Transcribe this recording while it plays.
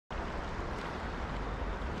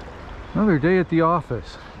Another day at the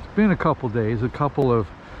office. It's been a couple days, a couple of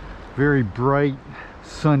very bright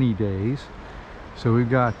sunny days. So we've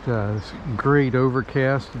got this great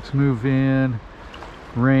overcast. It's moved in,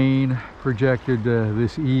 rain projected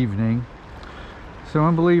this evening. So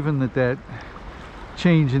I'm believing that that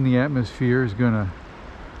change in the atmosphere is going to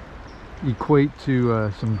equate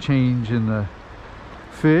to some change in the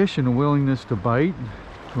fish and a willingness to bite,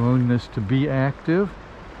 willingness to be active.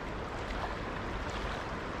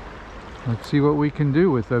 Let's see what we can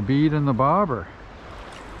do with the bead and the bobber.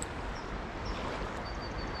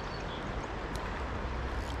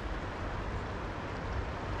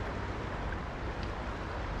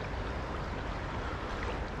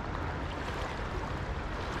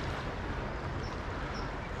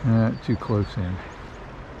 Too close in.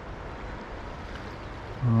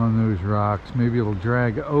 On those rocks. Maybe it'll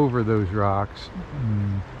drag over those rocks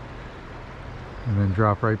and then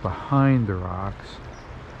drop right behind the rocks.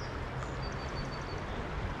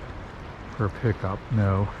 For a pickup,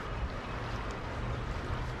 no.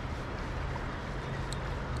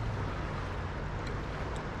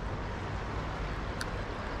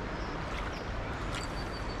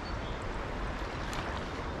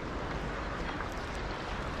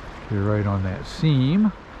 You're right on that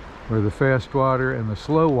seam where the fast water and the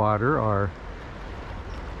slow water are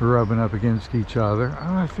rubbing up against each other.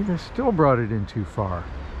 Oh, I think I still brought it in too far.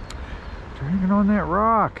 Dragging on that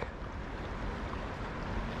rock.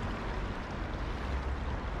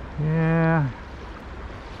 Yeah.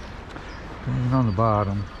 Dragging on the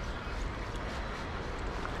bottom.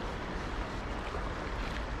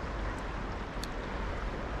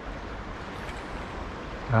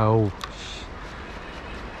 Oh.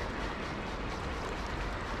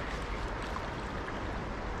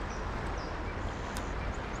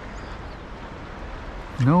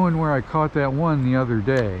 Knowing where I caught that one the other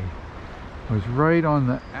day was right on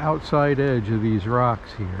the outside edge of these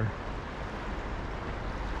rocks here.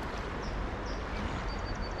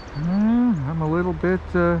 I'm a little bit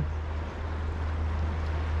a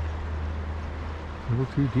little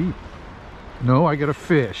too deep. No, I got a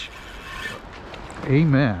fish.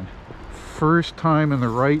 Amen. First time in the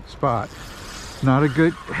right spot. Not a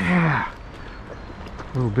good, a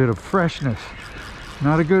little bit of freshness.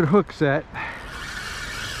 Not a good hook set.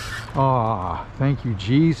 Ah, thank you,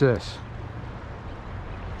 Jesus.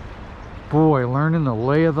 Boy, learning the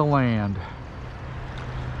lay of the land.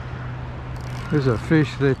 There's a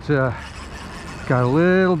fish that got a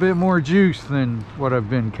little bit more juice than what I've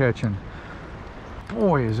been catching.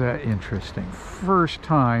 Boy, is that interesting. First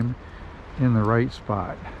time in the right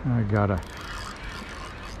spot. I've got a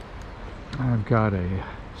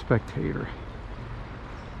spectator.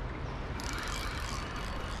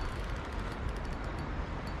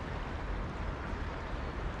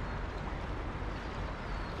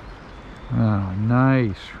 Oh,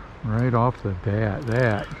 nice. Right off the bat.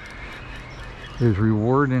 That is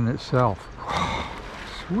reward in itself.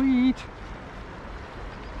 Sweet.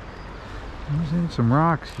 He's in some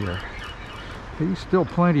rocks here. He's still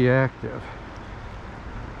plenty active.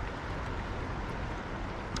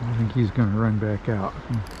 I think he's going to run back out.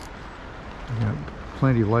 I got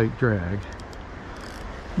plenty light drag.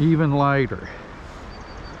 Even lighter.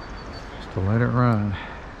 Just to let it run.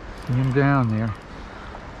 See him down there.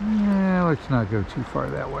 Yeah, let's not go too far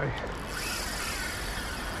that way.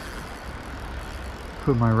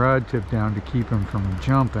 Put my rod tip down to keep him from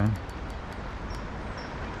jumping.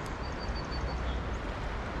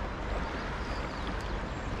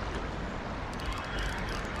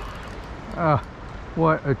 Ah,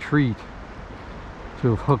 what a treat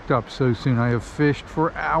to have hooked up so soon. I have fished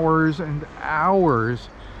for hours and hours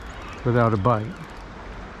without a bite.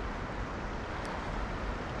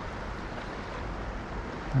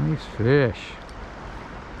 Nice fish.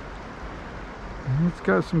 And it's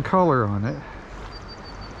got some color on it.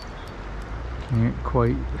 Can't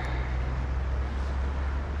quite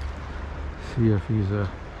see if he's a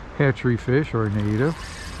hatchery fish or a native.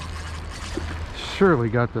 Surely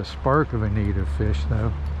got the spark of a native fish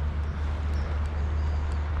though.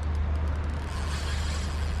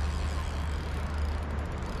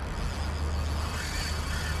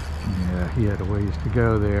 Yeah, he had a ways to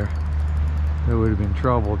go there. That would have been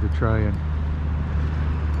trouble to try and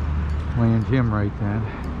land him right then.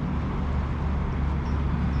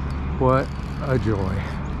 What a joy.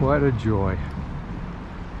 What a joy.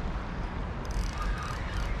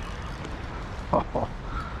 Oh,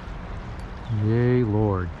 yay,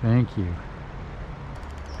 Lord. Thank you.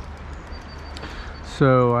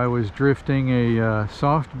 So I was drifting a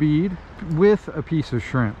soft bead with a piece of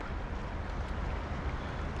shrimp,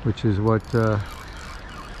 which is what the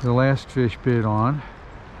last fish bit on.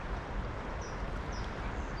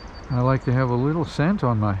 I like to have a little scent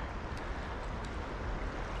on my...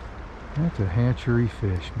 That's a hatchery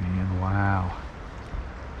fish, man. Wow.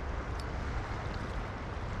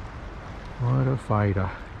 What a fighter.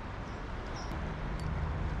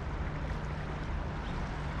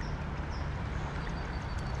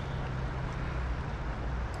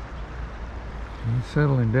 He's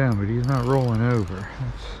settling down, but he's not rolling over.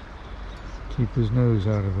 Let's keep his nose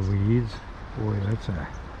out of the weeds. Boy, that's a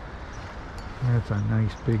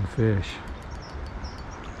nice big fish.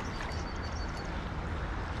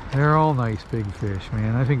 They're all nice big fish,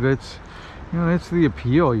 man. I think that's, you know, that's the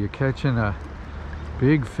appeal. You're catching a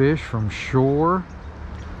big fish from shore.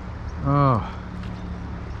 Oh,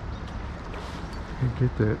 you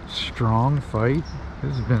get that strong fight.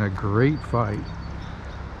 This has been a great fight.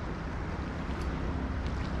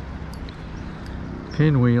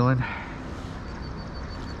 Pinwheeling.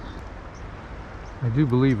 I do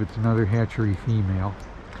believe it's another hatchery female.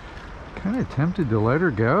 Kind of tempted to let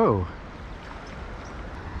her go.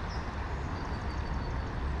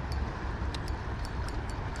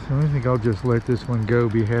 So I think I'll just let this one go,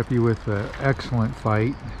 be happy with the excellent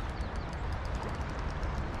fight.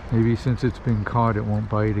 Maybe since it's been caught it won't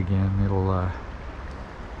bite again. It'll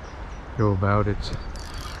go about its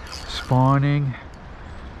spawning,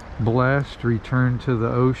 blessed, return to the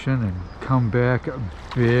ocean, and come back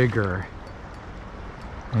bigger.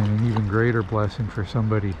 And an even greater blessing for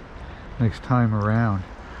somebody next time around.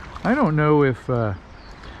 I don't know if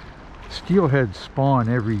steelhead spawn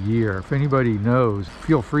every year. If anybody knows,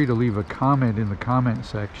 feel free to leave a comment in the comment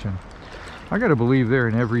section. I gotta believe they're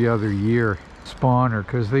an every other year spawner,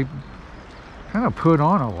 because they kind of put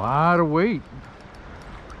on a lot of weight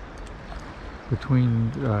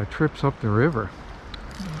between trips up the river.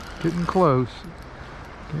 Getting close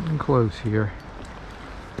here.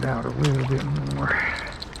 Get out a little bit more.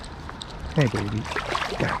 Hey baby,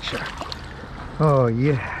 gotcha. Oh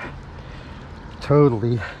yeah,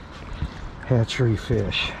 totally hatchery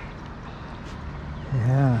fish.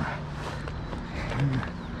 Yeah.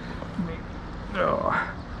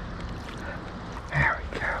 Oh, there we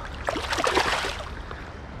go.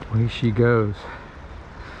 Away she goes.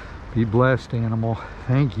 Be blessed, animal.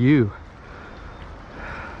 Thank you.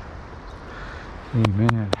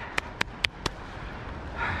 Amen.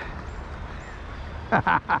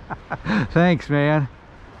 Thanks, man.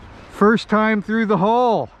 First time through the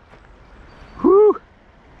hole. Whew.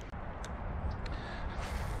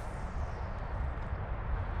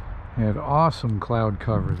 Had awesome cloud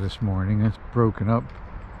cover this morning. It's broken up.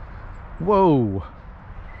 Whoa.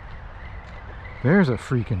 There's a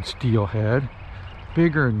freaking steelhead.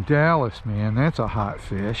 Bigger than Dallas, man. That's a hot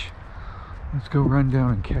fish. Let's go run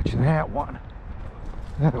down and catch that one.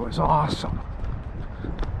 That was awesome.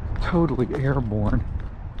 Totally airborne.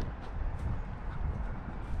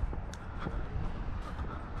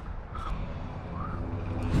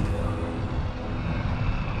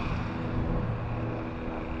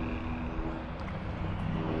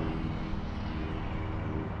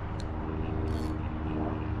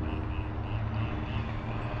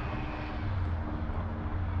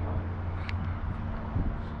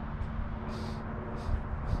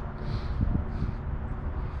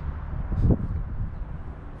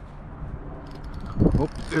 Oh,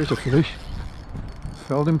 there's a fish.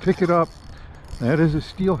 Felt him pick it up. That is a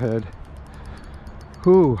steelhead.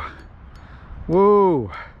 Whoo.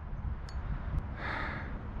 Whoa.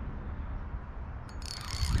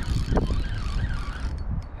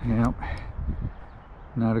 Yep.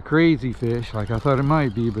 Not a crazy fish like I thought it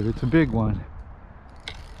might be, but it's a big one.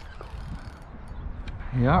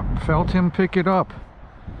 Yep, felt him pick it up.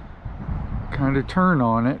 Kind of turn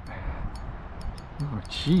on it. Oh,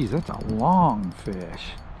 jeez, that's a long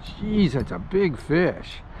fish. Jeez, that's a big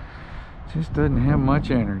fish. Just doesn't have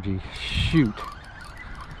much energy. Shoot.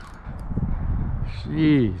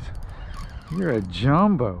 Jeez. You're a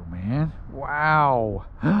jumbo, man. Wow.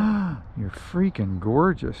 You're freaking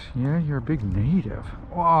gorgeous. Yeah, you're a big native.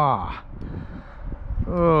 Wow.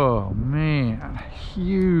 Oh, man.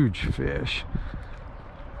 Huge fish.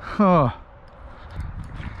 Huh.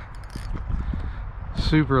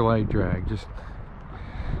 Super light drag. Just...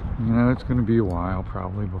 You know, it's going to be a while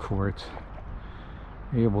probably before it's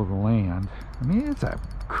able to land. I mean, it's a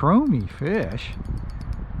chromy fish.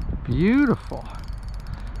 Beautiful.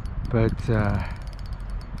 But it's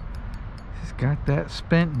got that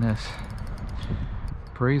spentness.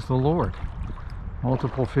 Praise the Lord.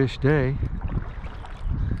 Multiple fish day.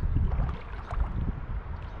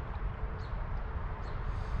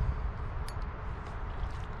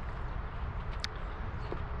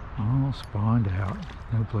 All spawned out.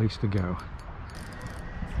 No place to go.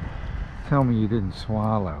 tell me you didn't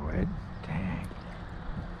swallow it. Dang.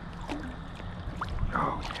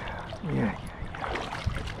 Oh, yeah.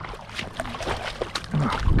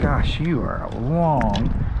 Oh, gosh, you are a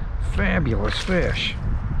long, fabulous fish.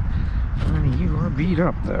 Honey, you are beat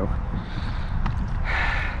up, though.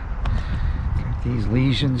 Got these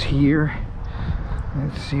lesions here.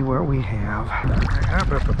 Let's see what we have.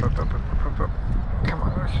 Come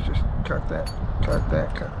on, let's just cut that.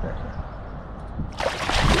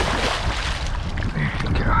 There you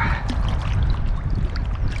go.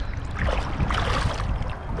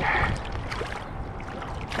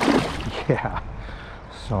 Yeah,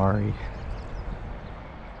 sorry.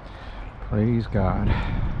 Praise God.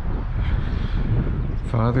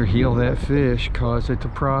 Father, heal that fish, cause it to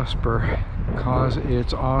prosper, cause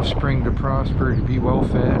its offspring to prosper, to be well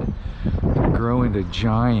fed, to grow into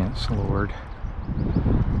giants, Lord.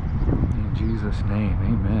 In Jesus' name,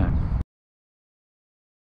 amen.